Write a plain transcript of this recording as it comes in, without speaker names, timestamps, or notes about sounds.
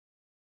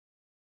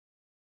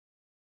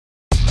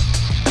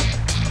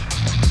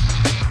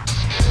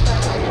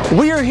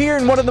We are here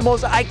in one of the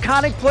most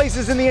iconic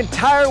places in the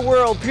entire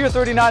world, Pier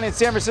 39 in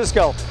San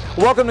Francisco.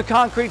 Welcome to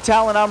Concrete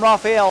Talent. I'm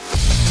Raphael.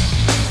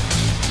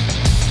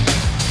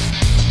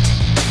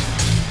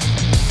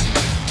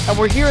 And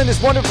we're here in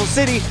this wonderful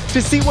city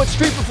to see what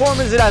street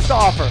performers it has to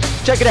offer.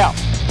 Check it out.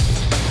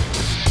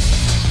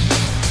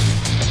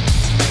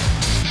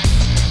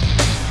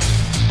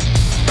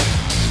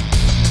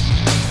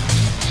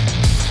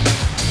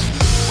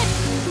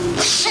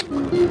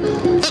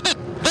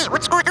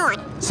 What's going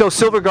on? So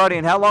Silver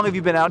Guardian, how long have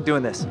you been out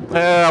doing this?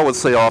 I would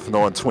say off and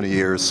on 20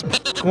 years.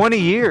 20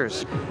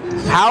 years.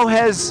 How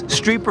has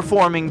street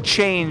performing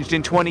changed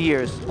in 20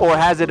 years, or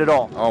has it at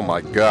all? Oh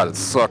my God, it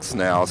sucks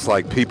now. It's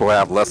like people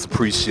have less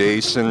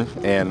appreciation,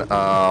 and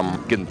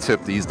getting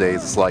tipped these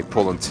days is like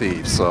pulling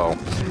teeth. So,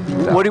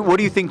 What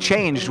do you think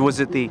changed? Was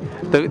it the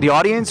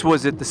audience?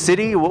 Was it the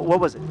city? What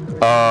was it?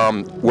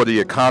 well, the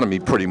economy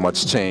pretty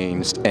much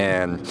changed,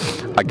 and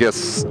I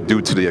guess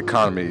due to the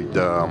economy,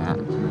 the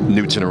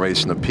new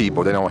generation of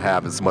people, they don't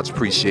have as much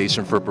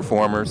appreciation for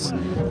performers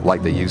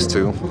like they used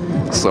to.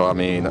 So I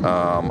mean,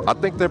 I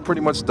think they're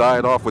pretty much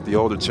died off with the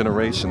older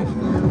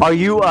generation. Are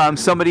you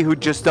somebody who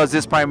just does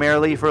this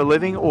primarily for a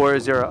living, or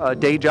is there a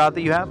day job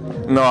that you have?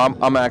 No,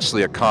 I'm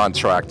actually a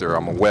contractor.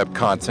 I'm a web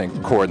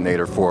content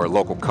coordinator for a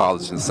local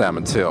college in San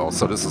Mateo.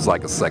 So this is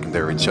like a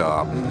secondary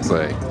job,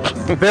 say.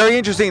 Very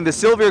interesting. The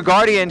Silver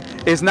Guardian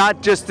is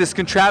not just this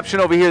contraption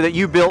over here that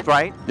you built,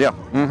 right? Yeah.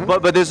 Mm-hmm.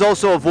 But there's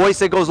also a voice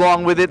that goes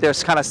along with it.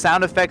 There's kind of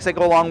sound effects that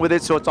go along with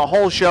it. So it's a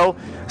whole show.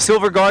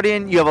 Silver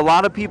Guardian, you have a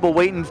lot of people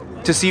waiting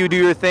to see you do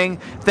your thing.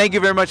 Thank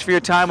you very much for your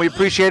time. We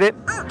appreciate it.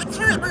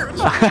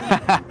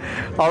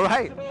 All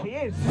right. He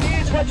is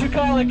what you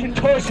call a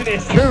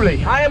contortionist.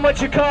 Truly. I am what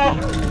you call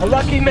a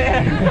lucky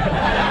man.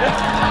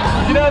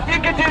 You know, if you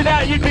could do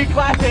that, you'd be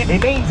clapping. He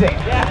means it.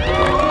 Yeah.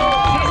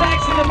 She's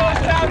actually the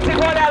most talented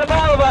one out of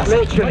all of us.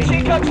 Literally. When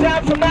she comes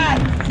down from that,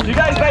 you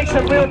guys make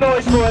some real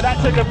noise for her.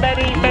 That took her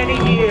many, many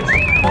years.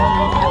 Make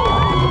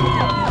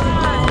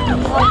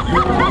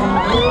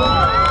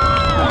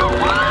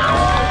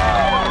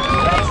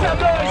some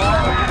noise.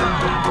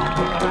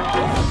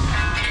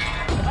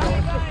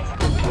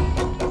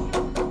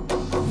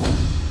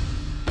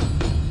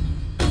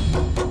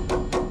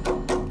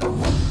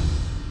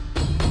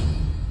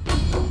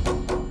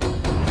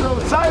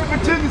 Sign a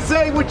petition,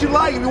 say what you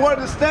like. If you want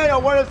us to stay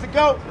or want us to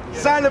go,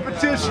 sign a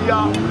petition,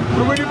 y'all.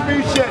 We really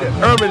appreciate it.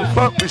 Urban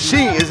Funk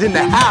Machine is in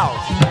the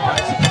house.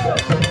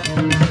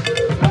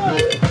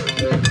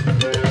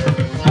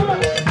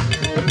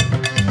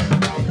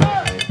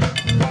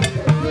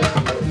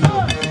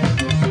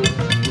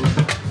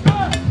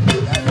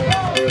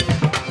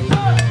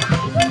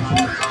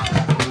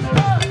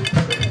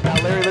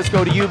 Let's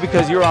go to you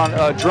because you're on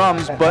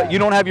drums, but you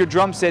don't have your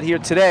drum set here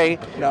today,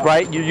 No.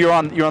 right? You're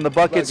on the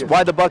buckets.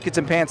 Why the buckets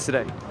and pants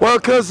today? Well,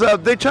 because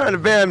they're trying to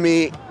ban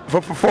me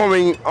for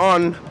performing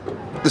on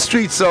the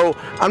street, so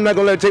I'm not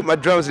going to let them take my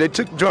drums. They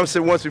took the drum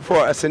set once before.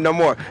 I said, no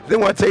more. If they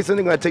want to take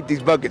something, they're going to take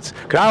these buckets.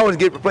 Because I always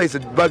get replaced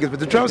with buckets, but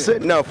the drum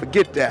set, no,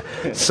 forget that.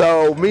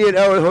 So me and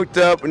Ellen hooked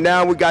up, and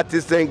now we got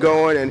this thing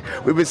going, and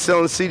we've been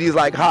selling CDs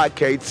like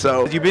hotcakes,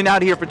 so. You've been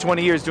out here for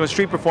 20 years doing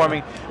street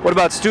performing. What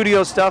about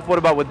studio stuff? What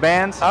about with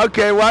bands?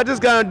 Okay, well, I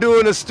just got to do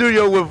in the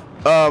studio with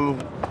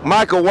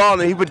Michael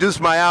Walden. He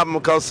produced my album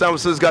called San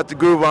Francisco's Got the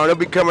Groove On. It'll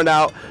be coming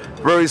out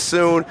very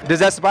soon. Does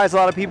that surprise a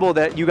lot of people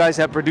that you guys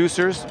have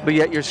producers, but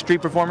yet you're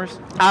street performers?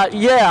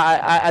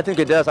 Yeah, I think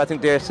it does. I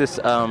think there's this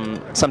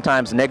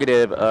sometimes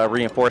negative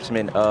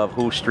reinforcement of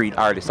who street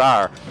artists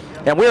are,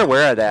 and we're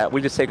aware of that.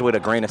 We just take it with a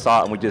grain of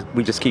salt, and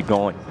we just keep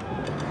going.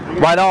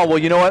 Right on. Well,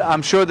 you know what?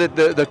 I'm sure that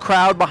the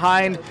crowd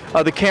behind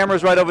the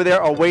cameras right over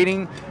there are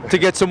waiting to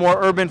get some more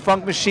Urban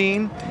Funk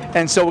Machine,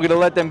 and so we're going to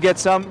let them get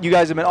some. You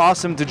guys have been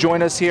awesome to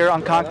join us here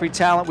on Concrete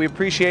Talent. We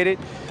appreciate it.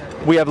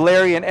 We have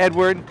Larry and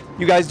Edward.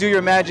 You guys do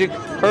your magic.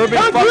 Urban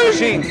Funk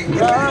Machine.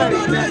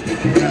 Come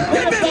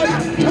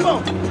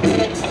on.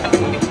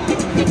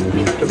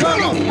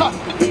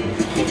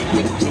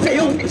 Stay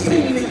on the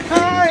scene.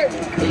 Hi.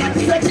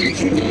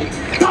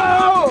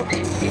 Oh.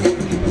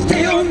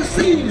 Stay on the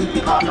scene.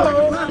 Stay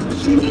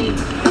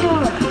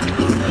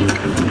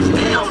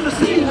on the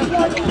scene.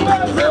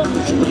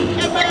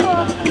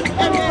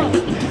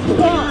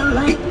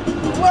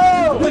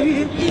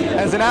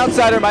 As an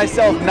outsider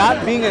myself,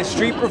 not being a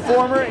street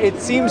performer, it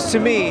seems to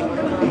me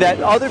that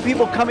other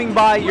people coming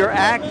by your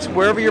act,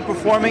 wherever you're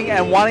performing,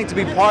 and wanting to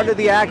be part of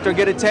the act or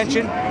get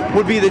attention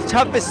would be the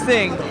toughest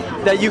thing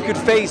that you could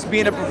face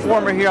being a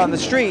performer here on the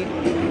street.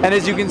 And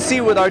as you can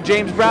see with our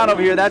James Brown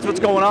over here, that's what's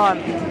going on.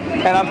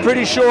 And I'm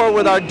pretty sure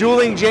with our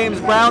dueling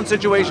James Brown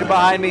situation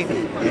behind me,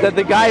 that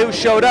the guy who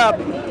showed up,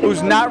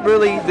 who's not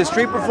really the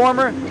street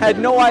performer, had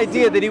no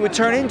idea that he would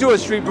turn into a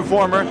street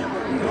performer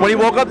when he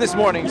woke up this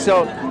morning.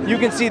 So you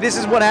can see this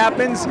is what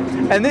happens,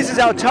 and this is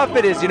how tough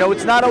it is. You know,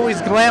 it's not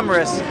always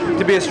glamorous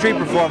to be a street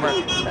performer.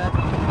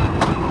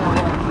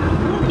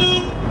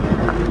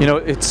 You know,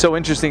 it's so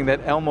interesting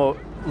that Elmo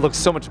looks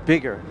so much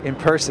bigger in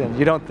person.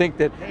 You don't think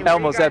that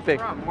Elmo's that big.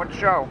 What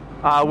show?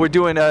 We're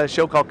doing a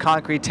show called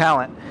Concrete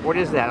Talent. What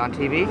is that, on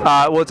TV?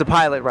 Well, it's a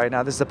pilot right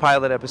now. This is a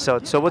pilot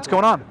episode. So what's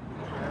going on?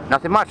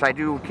 Nothing much. I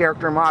do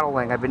character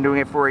modeling. I've been doing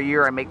it for a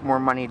year. I make more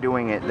money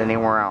doing it than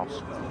anywhere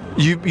else.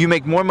 You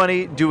make more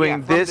money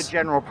doing from this? the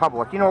general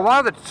public. You know, a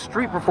lot of the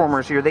street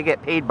performers here, they get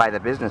paid by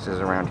the businesses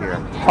around here.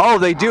 Oh,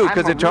 they do,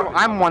 because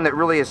I'm one that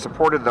really is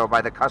supported, though,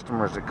 by the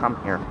customers that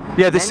come here.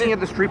 Yeah, many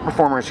of the street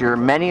performers here,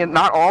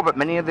 not all, but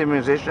many of the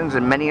musicians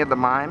and many of the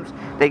mimes,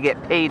 they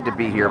get paid to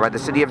be here by the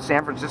City of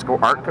San Francisco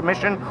Art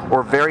Commission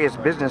or various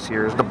business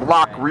here to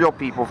block real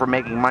people from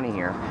making money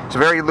here. It's a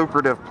very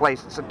lucrative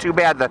place. It's too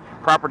bad the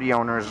property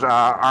owners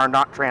are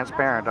not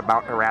transparent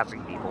about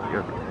harassing people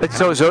here.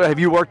 So have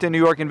you worked in New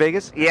York and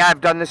Vegas? Yeah, I've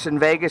done this in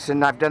Vegas,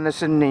 and I've done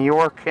this in New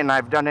York, and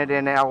I've done it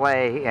in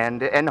LA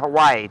and in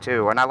Hawaii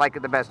too. And I like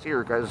it the best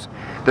here because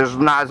there's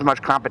not as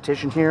much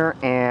competition here,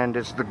 and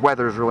the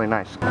weather's really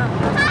nice.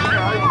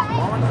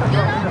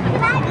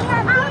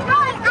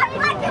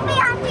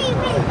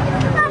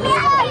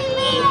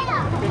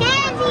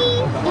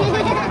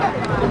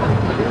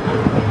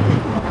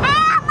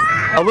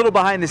 A little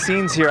behind the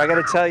scenes here, I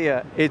gotta tell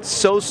you, it's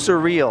so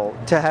surreal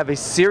to have a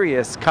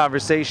serious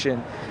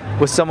conversation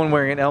with someone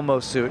wearing an Elmo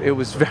suit. It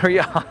was very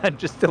odd,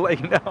 just to let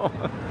you know.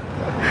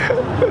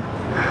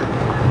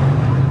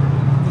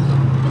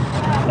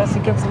 That's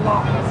against the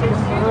law. That's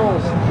against the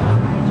rules.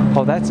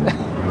 Oh, that's...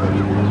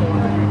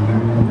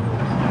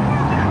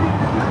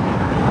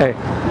 Hey,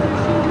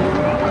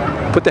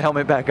 put the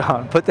helmet back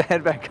on. Put the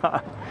head back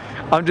on.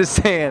 I'm just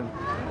saying,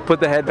 put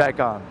the head back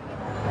on.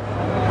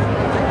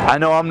 I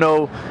know I'm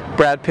no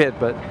Brad Pitt,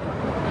 but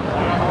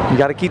you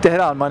got to keep the head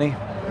on, money.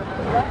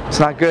 It's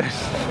not good.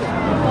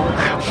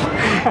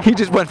 He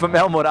just went from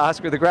Elmo to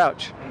Oscar the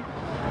Grouch.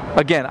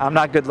 Again, I'm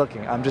not good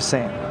looking. I'm just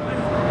saying.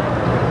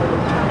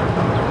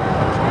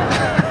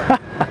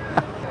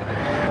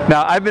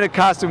 Now, I've been a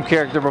costume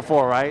character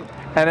before, right?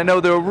 And I know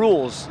there are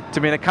rules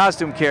to being a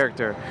costume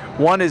character.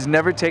 One is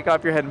never take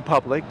off your head in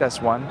public.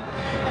 That's one.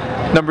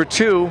 Number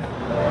two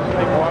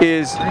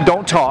is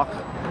don't talk,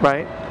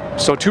 right?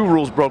 So 2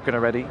 rules broken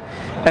already.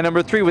 And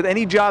number 3, with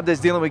any job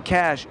that's dealing with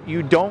cash,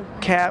 you don't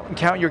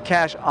count your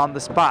cash on the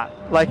spot.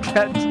 Like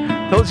that,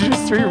 those are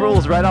just 3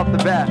 rules right off the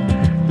bat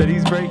that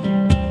he's breaking.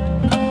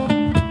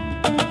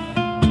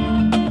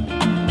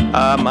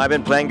 I've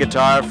been playing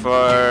guitar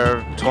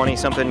for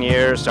 20-something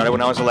years. Started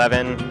when I was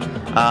 11.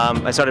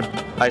 I started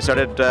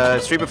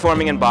street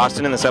performing in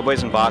Boston, in the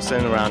subways in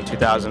Boston around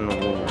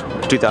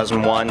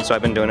 2001, so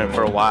I've been doing it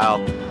for a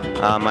while.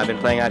 I've been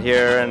playing out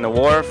here in the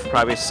Wharf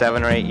probably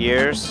 7 or 8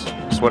 years.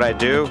 It's what I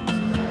do.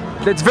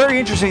 That's very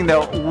interesting,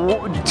 though.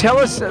 Tell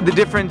us the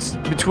difference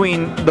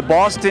between the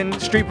Boston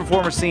street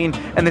performer scene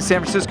and the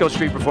San Francisco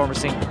street performer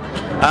scene.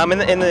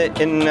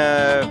 In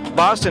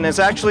Boston, it's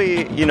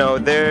actually, you know,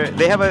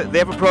 they have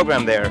a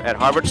program there at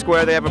Harvard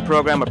Square. They have a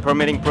program, a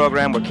permitting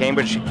program, where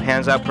Cambridge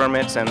hands out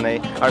permits, and they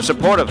are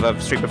supportive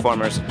of street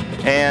performers,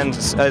 and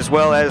as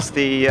well as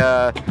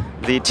the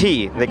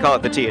T, they call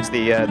it the T, it's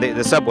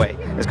the subway,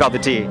 it's called the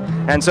T.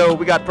 And so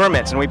we got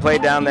permits and we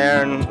played down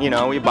there, and you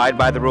know, we abide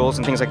by the rules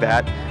and things like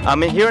that.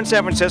 And here in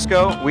San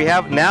Francisco, we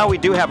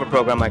do have a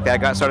program like that.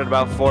 It got started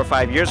about 4 or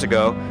 5 years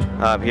ago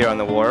here on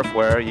the Wharf,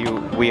 where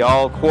we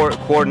all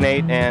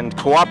coordinate and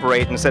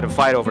cooperate instead of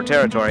fight over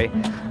territory.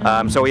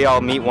 So we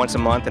all meet once a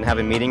month and have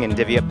a meeting and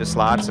divvy up the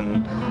slots,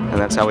 and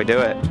that's how we do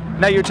it.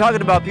 Now you're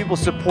talking about people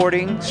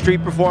supporting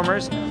street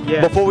performers.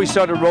 Yes. Before we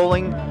started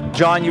rolling,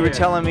 John, you were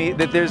telling me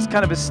that there's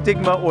kind of a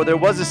stigma, or there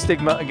was a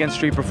stigma against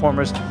street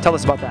performers. Tell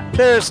us about that.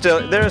 There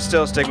is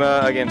still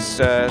stigma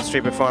against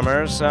street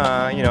performers.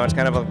 You know, it's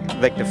kind of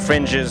like the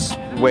fringes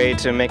way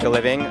to make a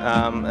living.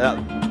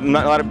 A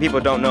lot of people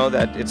don't know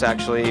that it's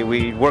actually,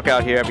 we work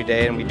out here every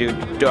day and we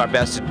do our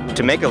best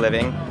to make a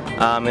living.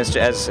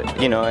 As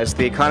you know, as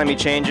the economy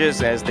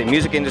changes, as the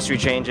music industry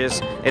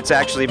changes, it's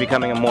actually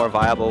becoming a more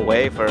viable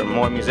way for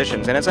more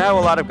musicians, and it's how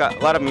a lot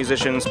of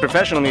musicians,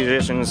 professional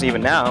musicians,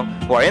 even now,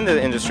 who are in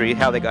the industry,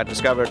 how they got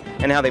discovered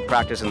and how they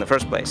practice in the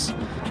first place.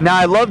 Now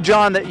I love,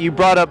 John, that you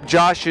brought up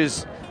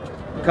Josh's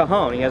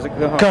cajon. He has a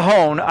cajon.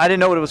 Cajon. I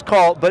didn't know what it was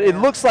called, but it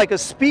looks like a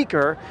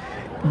speaker,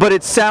 but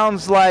it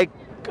sounds like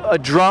a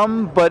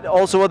drum, but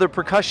also other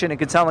percussion. It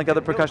could sound like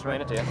other percussion.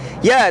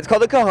 Yeah, it's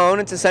called a cajon.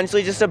 It's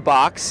essentially just a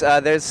box.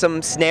 There's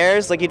some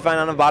snares like you'd find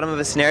on the bottom of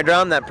a snare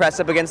drum that press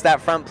up against that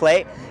front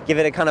plate, give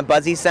it a kind of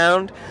buzzy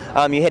sound.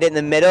 You hit it in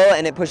the middle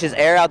and it pushes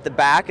air out the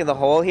back of the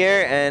hole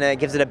here, and it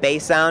gives it a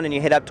bass sound, and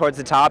you hit up towards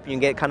the top and you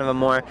get kind of a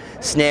more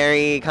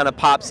snary kind of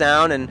pop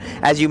sound, and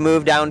as you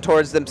move down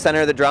towards the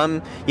center of the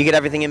drum, you get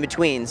everything in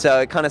between.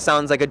 So it kind of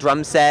sounds like a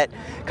drum set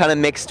kind of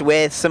mixed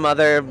with some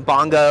other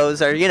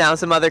bongos, or you know,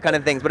 some other kind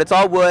of things, but it's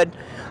all wood.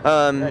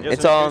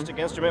 It's all acoustic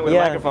instrument with a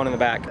microphone in the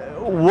back.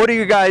 What are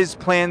your guys'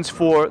 plans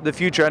for the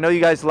future? I know you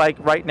guys like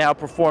right now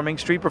performing,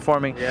 street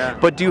performing,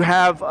 but do you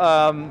have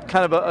kind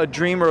of a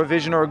dream or a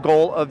vision or a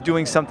goal of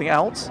doing something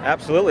else?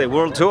 Absolutely,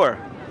 world tour.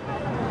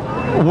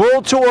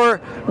 World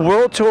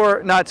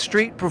tour, not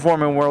street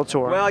performing world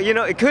tour. Well, you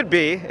know, it could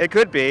be.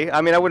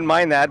 I mean, I wouldn't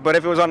mind that, but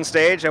if it was on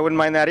stage, I wouldn't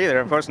mind that either.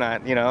 Of course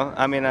not. You know,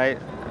 I mean,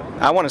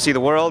 I want to see the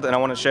world, and I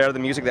want to share the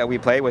music that we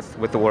play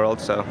with the world.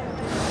 So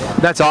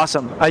that's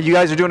awesome. You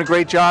guys are doing a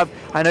great job.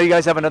 I know you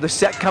guys have another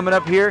set coming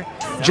up here.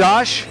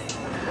 Josh,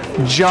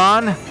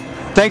 John,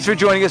 thanks for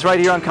joining us right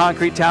here on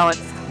Concrete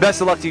Talent.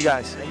 Best of luck to you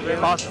guys.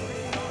 Awesome.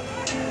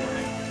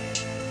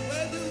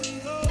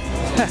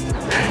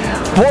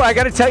 Boy, I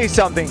got to tell you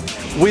something.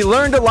 We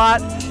learned a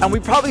lot, and we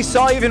probably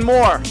saw even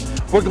more.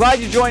 We're glad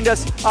you joined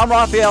us. I'm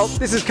Raphael.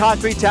 This is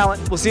Concrete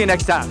Talent. We'll see you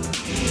next time.